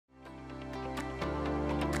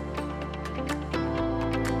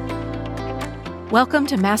Welcome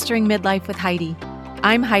to Mastering Midlife with Heidi.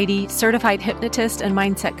 I'm Heidi, certified hypnotist and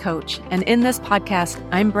mindset coach, and in this podcast,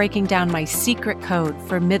 I'm breaking down my secret code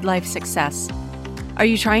for midlife success. Are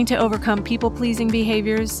you trying to overcome people-pleasing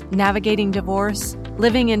behaviors, navigating divorce,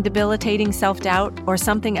 living in debilitating self-doubt, or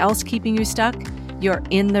something else keeping you stuck? You're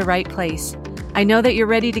in the right place. I know that you're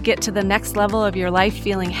ready to get to the next level of your life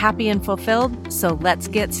feeling happy and fulfilled, so let's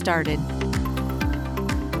get started.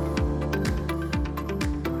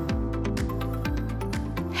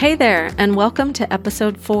 Hey there, and welcome to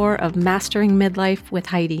episode 4 of Mastering Midlife with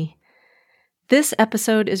Heidi. This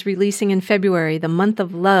episode is releasing in February, the month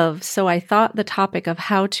of love, so I thought the topic of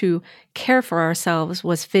how to care for ourselves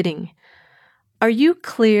was fitting. Are you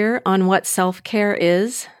clear on what self-care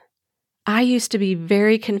is? I used to be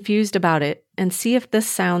very confused about it, and see if this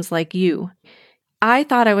sounds like you. I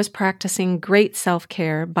thought I was practicing great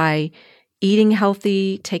self-care by eating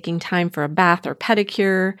healthy, taking time for a bath or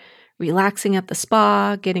pedicure, relaxing at the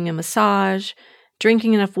spa, getting a massage,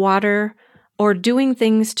 drinking enough water, or doing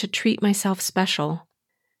things to treat myself special.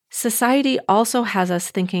 Society also has us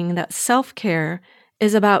thinking that self-care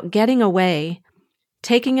is about getting away,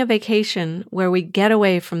 taking a vacation where we get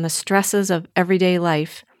away from the stresses of everyday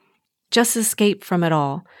life, just escape from it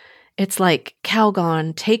all. It's like,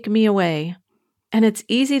 Calgon, take me away. And it's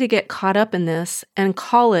easy to get caught up in this and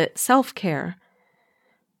call it self-care.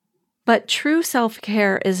 But true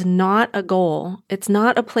self-care is not a goal, it's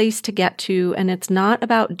not a place to get to, and it's not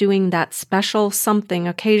about doing that special something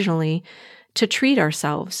occasionally to treat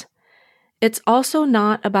ourselves. It's also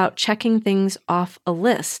not about checking things off a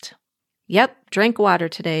list. Yep, drank water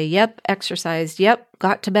today. Yep, exercised. Yep,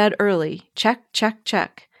 got to bed early. Check, check,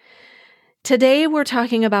 check. Today we're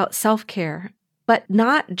talking about self-care, but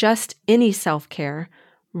not just any self-care,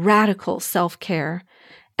 radical self-care,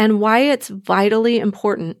 and why it's vitally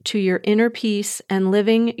important to your inner peace and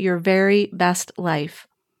living your very best life.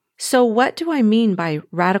 So what do I mean by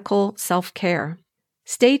radical self-care?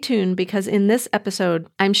 Stay tuned because in this episode,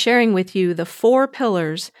 I'm sharing with you the 4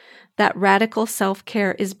 pillars that radical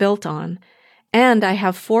self-care is built on, and I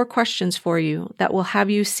have 4 questions for you that will have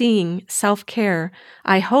you seeing self-care,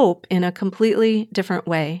 I hope, in a completely different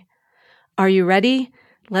way. Are you ready?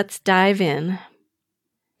 Let's dive in.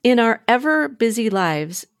 In our ever-busy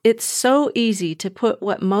lives, it's so easy to put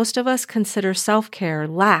what most of us consider self-care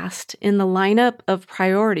last in the lineup of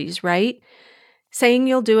priorities, right? Saying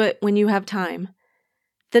you'll do it when you have time.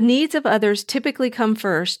 The needs of others typically come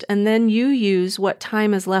first, and then you use what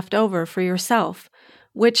time is left over for yourself,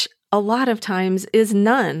 which a lot of times is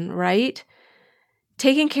none, right?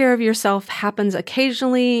 Taking care of yourself happens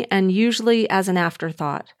occasionally and usually as an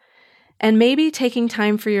afterthought. And maybe taking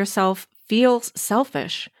time for yourself feels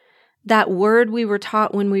selfish. That word we were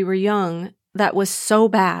taught when we were young that was so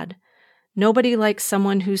bad. Nobody likes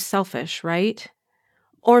someone who's selfish, right?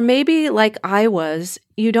 Or maybe, like I was,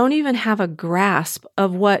 you don't even have a grasp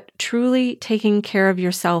of what truly taking care of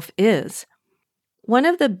yourself is. One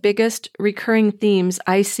of the biggest recurring themes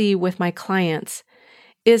I see with my clients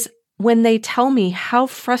is when they tell me how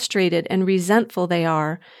frustrated and resentful they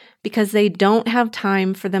are because they don't have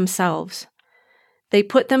time for themselves. They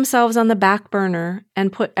put themselves on the back burner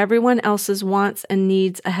and put everyone else's wants and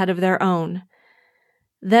needs ahead of their own.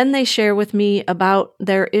 Then they share with me about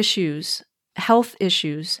their issues, health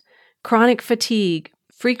issues, chronic fatigue,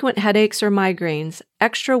 frequent headaches or migraines,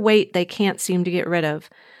 extra weight they can't seem to get rid of,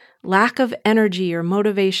 lack of energy or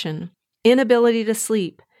motivation, inability to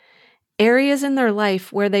sleep, areas in their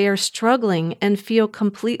life where they are struggling and feel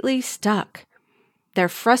completely stuck. They're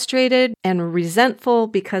frustrated and resentful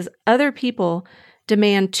because other people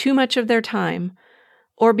demand too much of their time,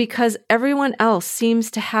 or because everyone else seems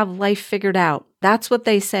to have life figured out. That's what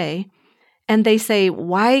they say. And they say,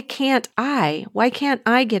 why can't I? Why can't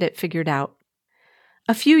I get it figured out?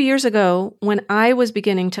 A few years ago, when I was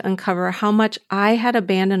beginning to uncover how much I had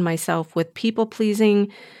abandoned myself with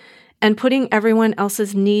people-pleasing and putting everyone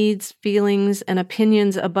else's needs, feelings, and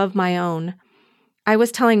opinions above my own, I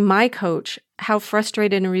was telling my coach how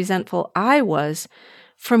frustrated and resentful I was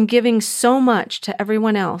from giving so much to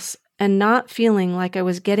everyone else and not feeling like I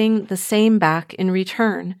was getting the same back in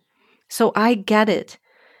return. So I get it.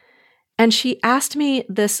 And she asked me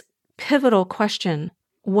this pivotal question: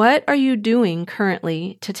 what are you doing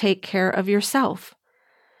currently to take care of yourself?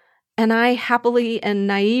 And I happily and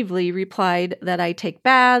naively replied that I take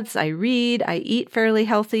baths, I read, I eat fairly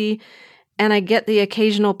healthy, and I get the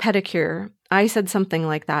occasional pedicure. I said something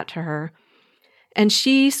like that to her. And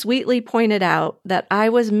she sweetly pointed out that I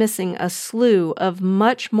was missing a slew of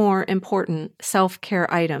much more important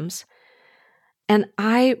self-care items. And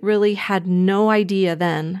I really had no idea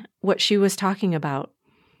then what she was talking about.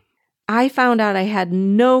 I found out I had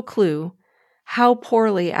no clue how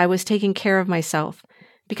poorly I was taking care of myself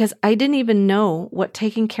because I didn't even know what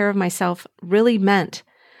taking care of myself really meant.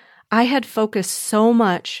 I had focused so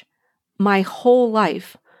much my whole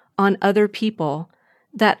life on other people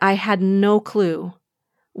that I had no clue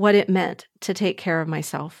what it meant to take care of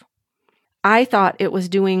myself. I thought it was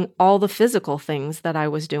doing all the physical things that I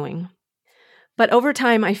was doing. But over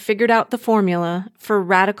time, I figured out the formula for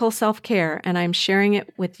radical self-care, and I'm sharing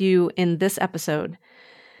it with you in this episode.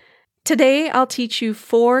 Today, I'll teach you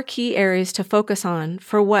 4 key areas to focus on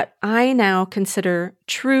for what I now consider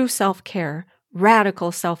true self-care,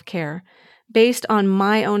 radical self-care, based on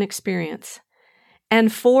my own experience,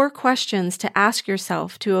 and 4 questions to ask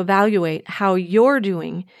yourself to evaluate how you're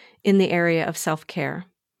doing in the area of self-care.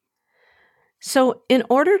 So, in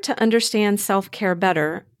order to understand self-care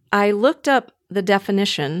better, I looked up the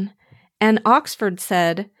definition, and Oxford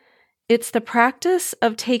said, it's the practice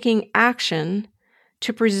of taking action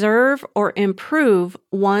to preserve or improve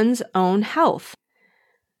one's own health.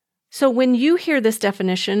 So when you hear this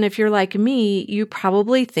definition, if you're like me, you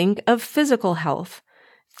probably think of physical health,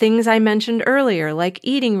 things I mentioned earlier, like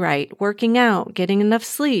eating right, working out, getting enough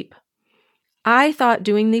sleep. I thought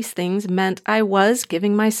doing these things meant I was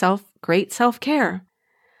giving myself great self-care.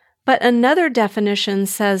 But another definition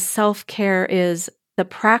says self-care is the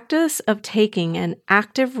practice of taking an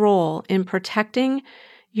active role in protecting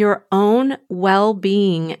your own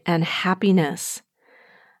well-being and happiness.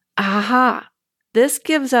 Aha! This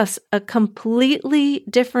gives us a completely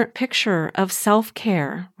different picture of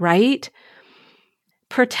self-care, right?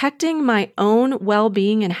 Protecting my own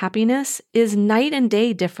well-being and happiness is night and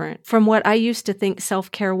day different from what I used to think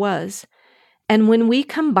self-care was. And when we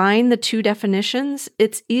combine the 2 definitions,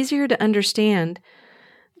 it's easier to understand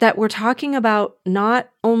that we're talking about not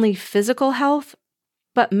only physical health,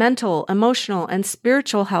 but mental, emotional, and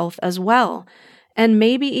spiritual health as well, and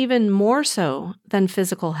maybe even more so than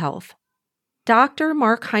physical health. Dr.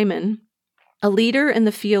 Mark Hyman, a leader in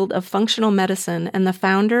the field of functional medicine and the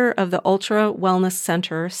founder of the Ultra Wellness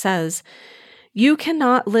Center, says, you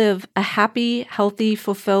cannot live a happy, healthy,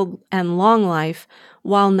 fulfilled, and long life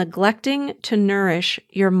while neglecting to nourish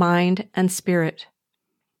your mind and spirit.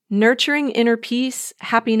 Nurturing inner peace,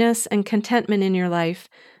 happiness, and contentment in your life,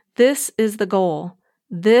 this is the goal.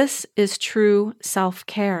 This is true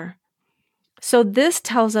self-care. So this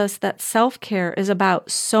tells us that self-care is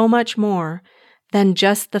about so much more than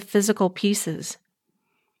just the physical pieces.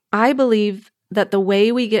 I believe that the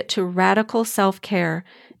way we get to radical self-care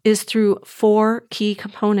is through 4 key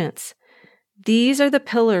components. These are the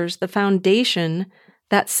pillars, the foundation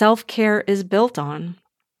that self-care is built on.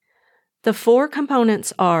 The 4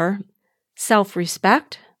 components are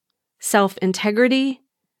self-respect, self-integrity,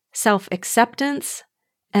 self-acceptance,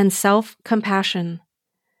 and self-compassion.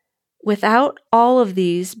 Without all of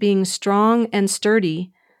these being strong and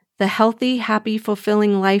sturdy, the healthy, happy,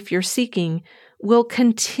 fulfilling life you're seeking will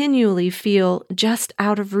continually feel just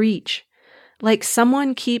out of reach, like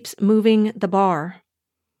someone keeps moving the bar.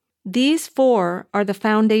 These 4 are the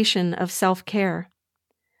foundation of self-care.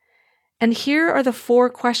 And here are the 4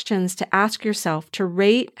 questions to ask yourself to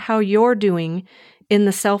rate how you're doing in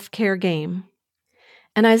the self-care game.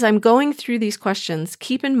 And as I'm going through these questions,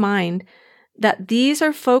 keep in mind that these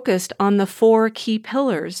are focused on the 4 key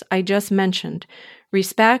pillars I just mentioned: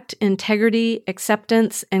 respect, integrity,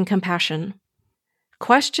 acceptance, and compassion.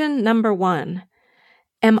 Question number 1.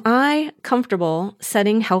 Am I comfortable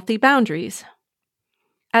setting healthy boundaries?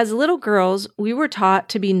 As little girls, we were taught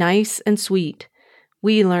to be nice and sweet.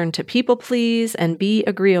 We learned to people please and be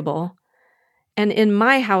agreeable. And in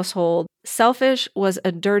my household, selfish was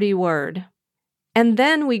a dirty word. And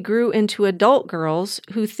then we grew into adult girls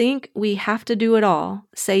who think we have to do it all,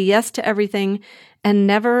 say yes to everything, and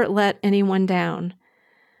never let anyone down.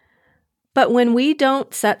 But when we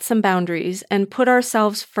don't set some boundaries and put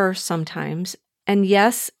ourselves first sometimes, and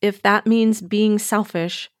yes, if that means being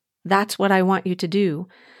selfish, that's what I want you to do,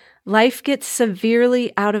 life gets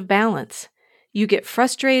severely out of balance. You get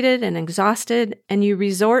frustrated and exhausted, and you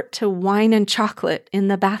resort to wine and chocolate in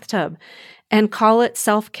the bathtub and call it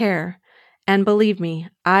self-care. And believe me,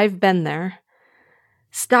 I've been there.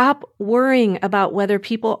 Stop worrying about whether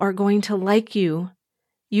people are going to like you.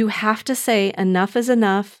 You have to say enough is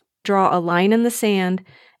enough, draw a line in the sand,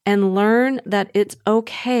 and learn that it's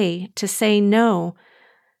okay to say no,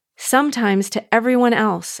 sometimes to everyone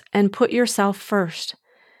else, and put yourself first.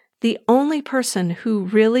 The only person who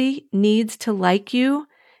really needs to like you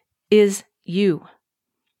is you.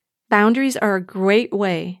 Boundaries are a great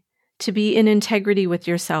way to be in integrity with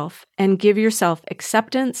yourself and give yourself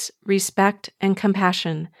acceptance, respect, and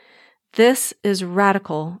compassion. This is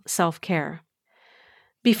radical self-care.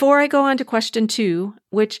 Before I go on to question 2,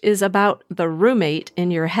 which is about the roommate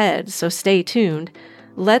in your head, so stay tuned,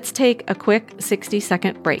 let's take a quick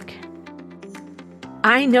 60-second break.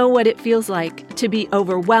 I know what it feels like to be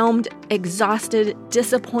overwhelmed, exhausted,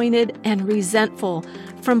 disappointed, and resentful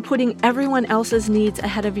from putting everyone else's needs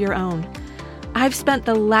ahead of your own. I've spent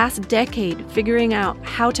the last decade figuring out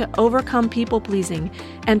how to overcome people-pleasing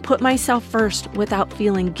and put myself first without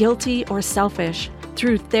feeling guilty or selfish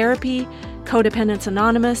through therapy, Codependence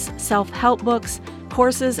Anonymous, self-help books,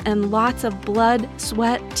 courses, and lots of blood,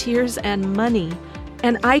 sweat, tears, and money.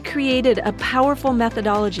 And I created a powerful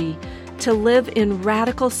methodology to live in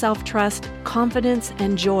radical self-trust, confidence,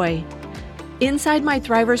 and joy. Inside my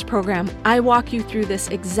Thrivers program, I walk you through this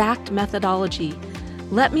exact methodology.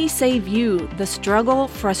 Let me save you the struggle,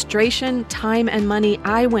 frustration, time, and money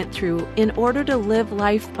I went through in order to live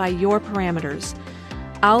life by your parameters.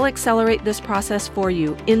 I'll accelerate this process for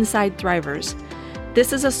you inside Thrivers.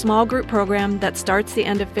 This is a small group program that starts the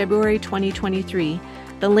end of February 2023.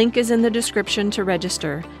 The link is in the description to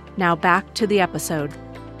register. Now back to the episode.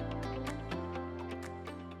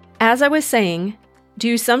 As I was saying, do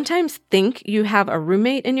you sometimes think you have a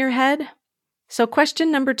roommate in your head? So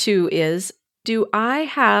question number 2 is, do I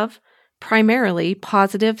have primarily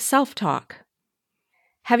positive self-talk?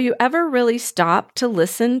 Have you ever really stopped to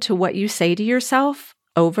listen to what you say to yourself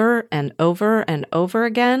over and over and over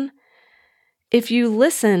again? If you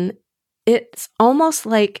listen, it's almost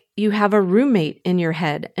like you have a roommate in your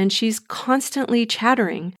head and she's constantly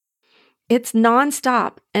chattering. It's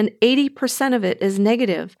nonstop and 80% of it is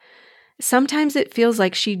negative. Sometimes it feels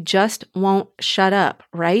like she just won't shut up,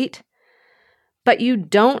 right? But you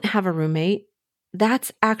don't have a roommate.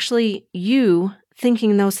 That's actually you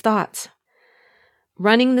thinking those thoughts.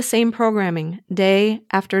 Running the same programming day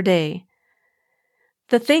after day.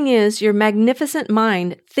 The thing is, your magnificent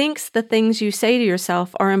mind thinks the things you say to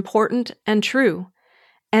yourself are important and true.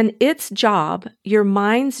 And its job, your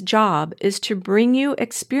mind's job, is to bring you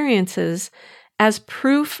experiences as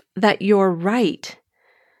proof that you're right.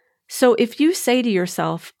 So if you say to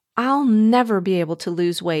yourself, I'll never be able to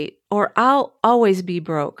lose weight, or I'll always be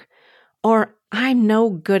broke, or I'm no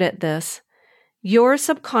good at this, your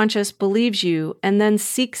subconscious believes you and then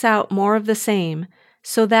seeks out more of the same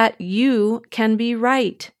so that you can be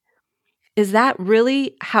right. Is that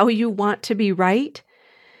really how you want to be right?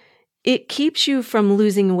 It keeps you from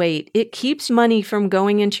losing weight. It keeps money from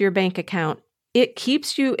going into your bank account. It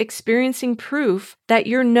keeps you experiencing proof that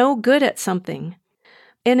you're no good at something.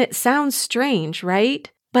 And it sounds strange, right?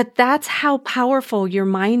 But that's how powerful your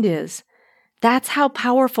mind is. That's how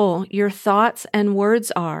powerful your thoughts and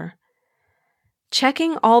words are.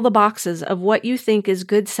 Checking all the boxes of what you think is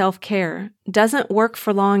good self-care doesn't work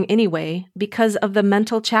for long anyway because of the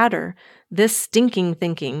mental chatter, this stinking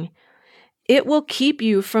thinking. It will keep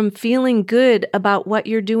you from feeling good about what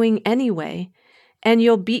you're doing anyway, and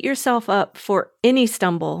you'll beat yourself up for any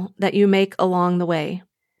stumble that you make along the way.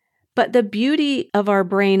 But the beauty of our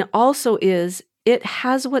brain also is it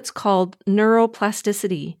has what's called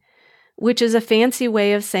neuroplasticity, which is a fancy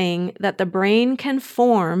way of saying that the brain can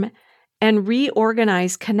form and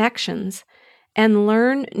reorganize connections and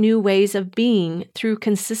learn new ways of being through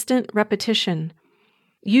consistent repetition.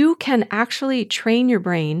 You can actually train your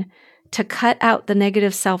brain to cut out the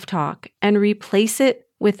negative self-talk and replace it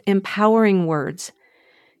with empowering words.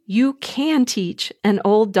 You can teach an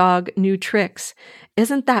old dog new tricks.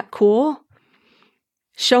 Isn't that cool?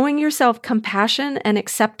 Showing yourself compassion and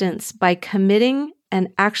acceptance by committing and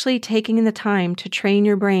actually taking the time to train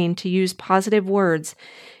your brain to use positive words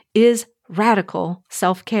is radical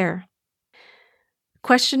self-care.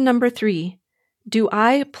 Question number 3, do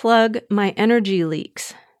I plug my energy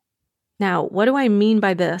leaks? Now, what do I mean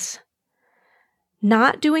by this?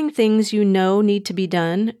 Not doing things you know need to be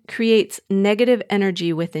done creates negative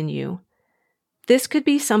energy within you. This could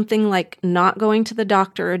be something like not going to the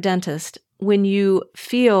doctor or dentist when you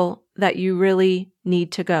feel that you really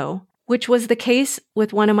need to go, which was the case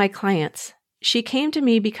with one of my clients. She came to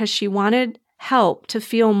me because she wanted help to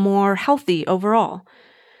feel more healthy overall.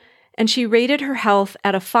 And she rated her health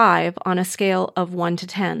at a 5 on a scale of 1 to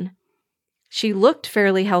 10. She looked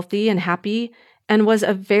fairly healthy and happy and was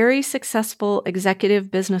a very successful executive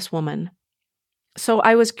businesswoman. So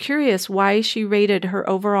I was curious why she rated her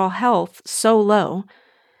overall health so low.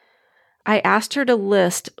 I asked her to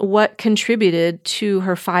list what contributed to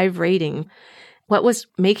her 5 rating, what was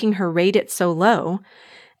making her rate it so low.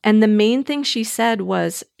 And the main thing she said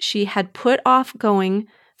was she had put off going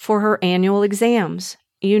for her annual exams,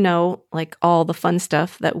 like all the fun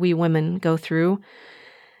stuff that we women go through.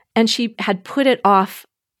 And she had put it off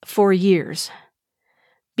for years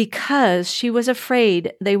because she was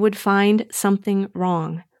afraid they would find something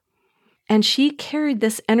wrong. And she carried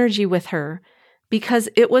this energy with her because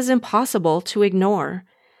it was impossible to ignore.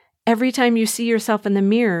 Every time you see yourself in the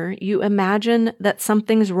mirror, you imagine that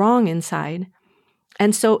something's wrong inside.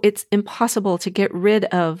 And so it's impossible to get rid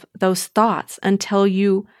of those thoughts until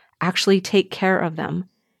you actually take care of them.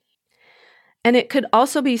 And it could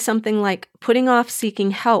also be something like putting off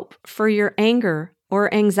seeking help for your anger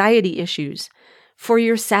or anxiety issues, for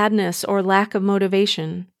your sadness or lack of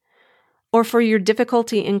motivation, or for your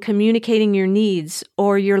difficulty in communicating your needs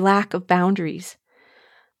or your lack of boundaries.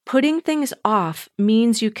 Putting things off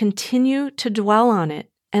means you continue to dwell on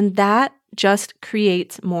it, and that just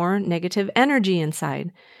creates more negative energy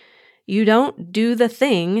inside. You don't do the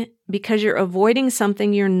thing because you're avoiding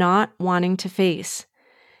something you're not wanting to face.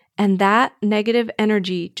 And that negative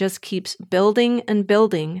energy just keeps building and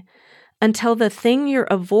building until the thing you're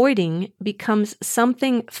avoiding becomes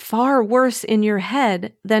something far worse in your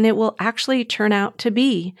head than it will actually turn out to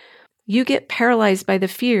be. You get paralyzed by the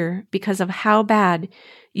fear because of how bad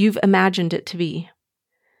you've imagined it to be.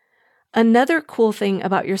 Another cool thing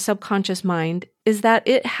about your subconscious mind is that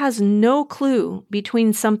it has no clue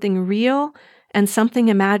between something real and something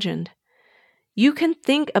imagined. You can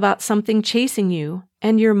think about something chasing you,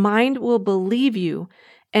 and your mind will believe you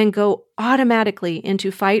and go automatically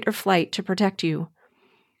into fight or flight to protect you.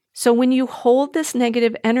 So when you hold this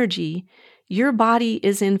negative energy, your body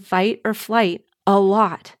is in fight or flight a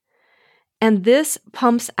lot. And this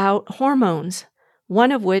pumps out hormones,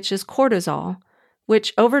 one of which is cortisol,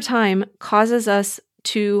 which over time causes us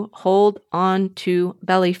to hold on to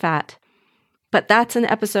belly fat. But that's an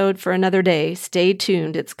episode for another day. Stay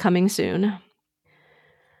tuned, it's coming soon.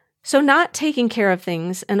 So not taking care of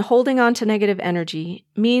things and holding on to negative energy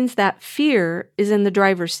means that fear is in the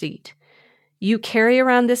driver's seat. You carry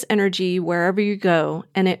around this energy wherever you go,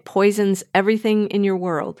 and it poisons everything in your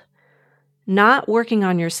world. Not working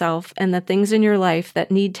on yourself and the things in your life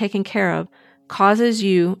that need taken care of causes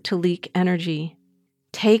you to leak energy.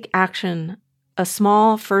 Take action, a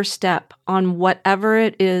small first step on whatever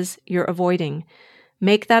it is you're avoiding.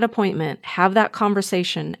 Make that appointment, have that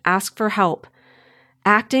conversation, ask for help.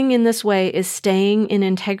 Acting in this way is staying in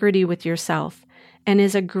integrity with yourself and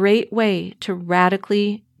is a great way to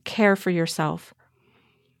radically care for yourself.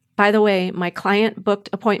 By the way, my client booked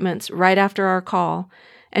appointments right after our call,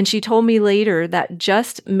 and she told me later that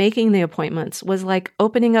just making the appointments was like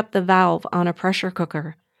opening up the valve on a pressure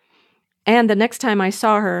cooker. And the next time I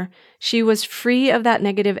saw her, she was free of that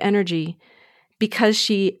negative energy because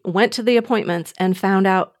she went to the appointments and found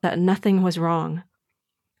out that nothing was wrong.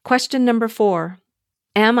 Question number 4.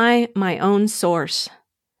 Am I my own source?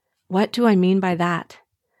 What do I mean by that?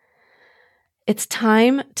 It's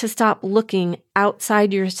time to stop looking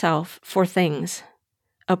outside yourself for things.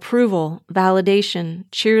 Approval, validation,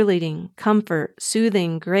 cheerleading, comfort,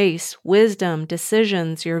 soothing, grace, wisdom,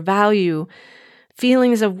 decisions, your value,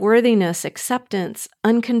 feelings of worthiness, acceptance,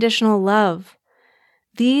 unconditional love.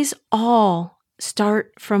 These all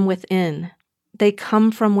start from within. They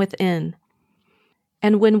come from within.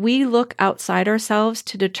 And when we look outside ourselves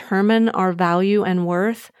to determine our value and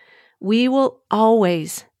worth, we will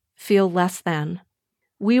always feel less than.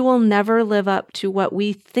 We will never live up to what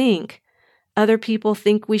we think other people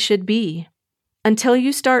think we should be. Until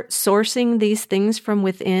you start sourcing these things from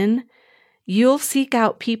within, you'll seek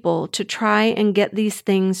out people to try and get these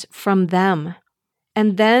things from them.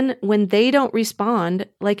 And then when they don't respond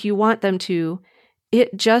like you want them to,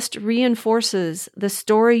 it just reinforces the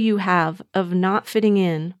story you have of not fitting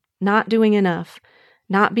in, not doing enough,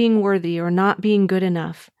 not being worthy, or not being good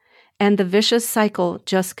enough. And the vicious cycle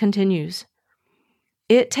just continues.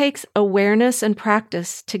 It takes awareness and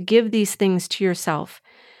practice to give these things to yourself,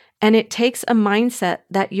 and it takes a mindset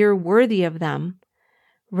that you're worthy of them.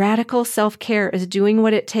 Radical self-care is doing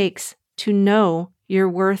what it takes to know your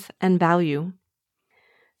worth and value.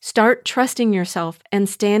 Start trusting yourself and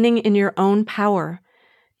standing in your own power.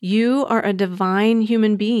 You are a divine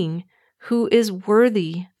human being who is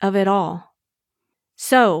worthy of it all.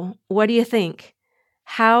 So, what do you think?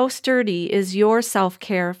 How sturdy is your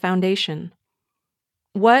self-care foundation?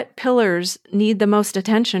 What pillars need the most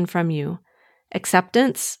attention from you?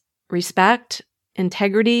 Acceptance, respect,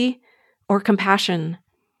 integrity, or compassion?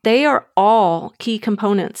 They are all key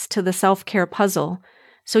components to the self-care puzzle,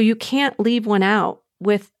 so you can't leave one out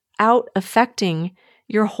without affecting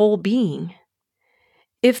your whole being.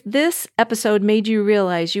 If this episode made you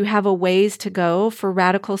realize you have a ways to go for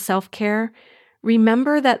radical self-care,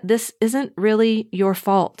 remember that this isn't really your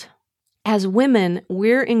fault. As women,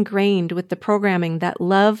 we're ingrained with the programming that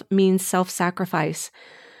love means self-sacrifice.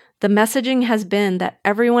 The messaging has been that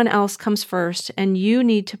everyone else comes first and you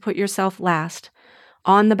need to put yourself last,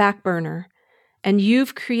 on the back burner. And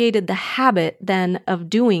you've created the habit then of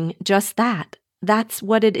doing just that. That's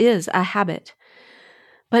what it is, a habit.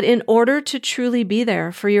 But in order to truly be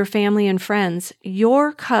there for your family and friends,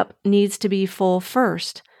 your cup needs to be full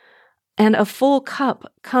first. And a full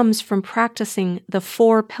cup comes from practicing the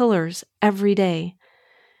 4 pillars every day.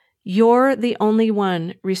 You're the only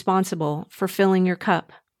one responsible for filling your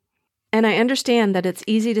cup. And I understand that it's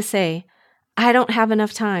easy to say, I don't have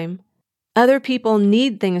enough time. Other people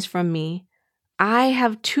need things from me. I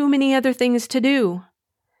have too many other things to do.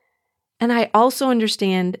 And I also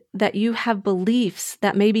understand that you have beliefs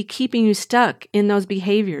that may be keeping you stuck in those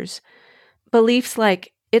behaviors. Beliefs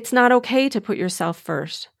like, it's not okay to put yourself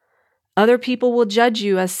first. Other people will judge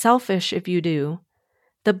you as selfish if you do.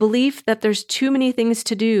 The belief that there's too many things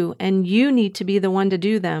to do and you need to be the one to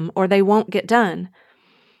do them or they won't get done.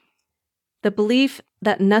 The belief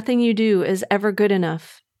that nothing you do is ever good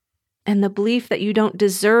enough. And the belief that you don't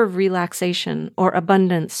deserve relaxation or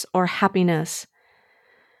abundance or happiness.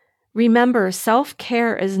 Remember,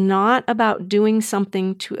 self-care is not about doing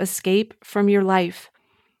something to escape from your life.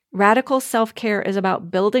 Radical self-care is about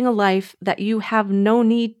building a life that you have no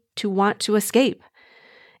need to want to escape.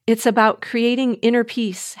 It's about creating inner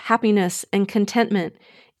peace, happiness, and contentment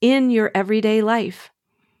in your everyday life,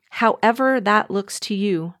 however that looks to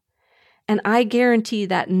you. And I guarantee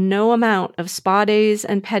that no amount of spa days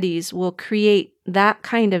and pedis will create that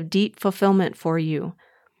kind of deep fulfillment for you.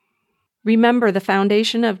 Remember, the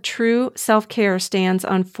foundation of true self-care stands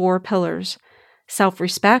on 4 pillars: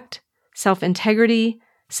 self-respect, self-integrity,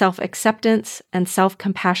 self-acceptance, and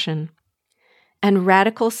self-compassion. And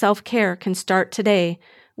radical self-care can start today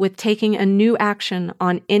with taking a new action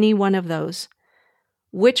on any one of those.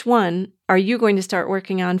 Which one are you going to start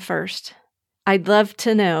working on first? I'd love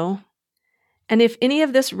to know. And if any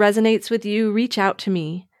of this resonates with you, reach out to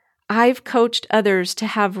me. I've coached others to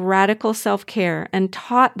have radical self-care and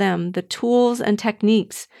taught them the tools and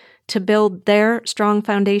techniques to build their strong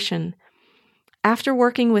foundation. After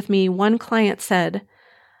working with me, one client said,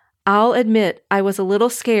 I'll admit I was a little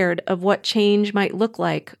scared of what change might look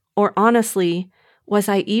like, or honestly, was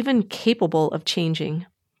I even capable of changing?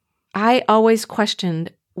 I always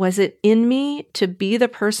questioned, was it in me to be the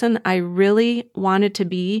person I really wanted to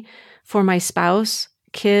be for my spouse,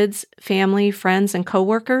 kids, family, friends, and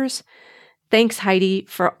coworkers? Thanks, Heidi,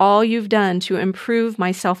 for all you've done to improve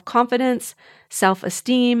my self-confidence,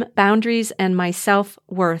 self-esteem, boundaries, and my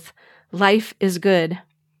self-worth. Life is good.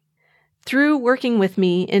 Through working with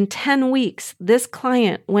me in 10 weeks, this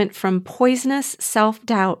client went from poisonous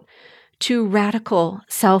self-doubt to radical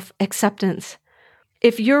self-acceptance.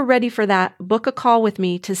 If you're ready for that, book a call with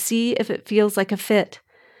me to see if it feels like a fit.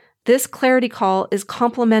 This clarity call is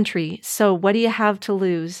complimentary, so what do you have to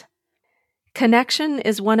lose? Connection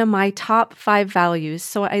is one of my top 5 values,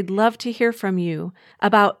 so I'd love to hear from you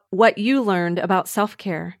about what you learned about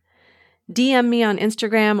self-care. DM me on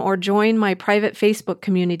Instagram or join my private Facebook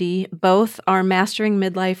community. Both are Mastering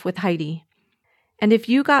Midlife with Heidi. And if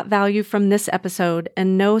you got value from this episode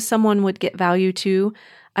and know someone would get value too,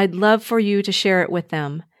 I'd love for you to share it with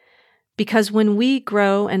them. Because when we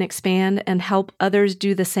grow and expand and help others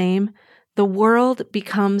do the same, the world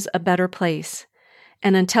becomes a better place.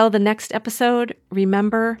 And until the next episode,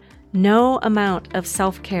 remember, no amount of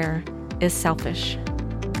self-care is selfish.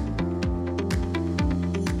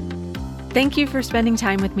 Thank you for spending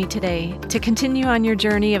time with me today. To continue on your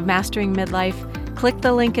journey of mastering midlife, click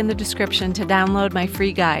the link in the description to download my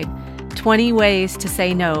free guide, 20 Ways to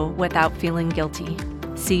Say No Without Feeling Guilty.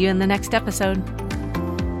 See you in the next episode.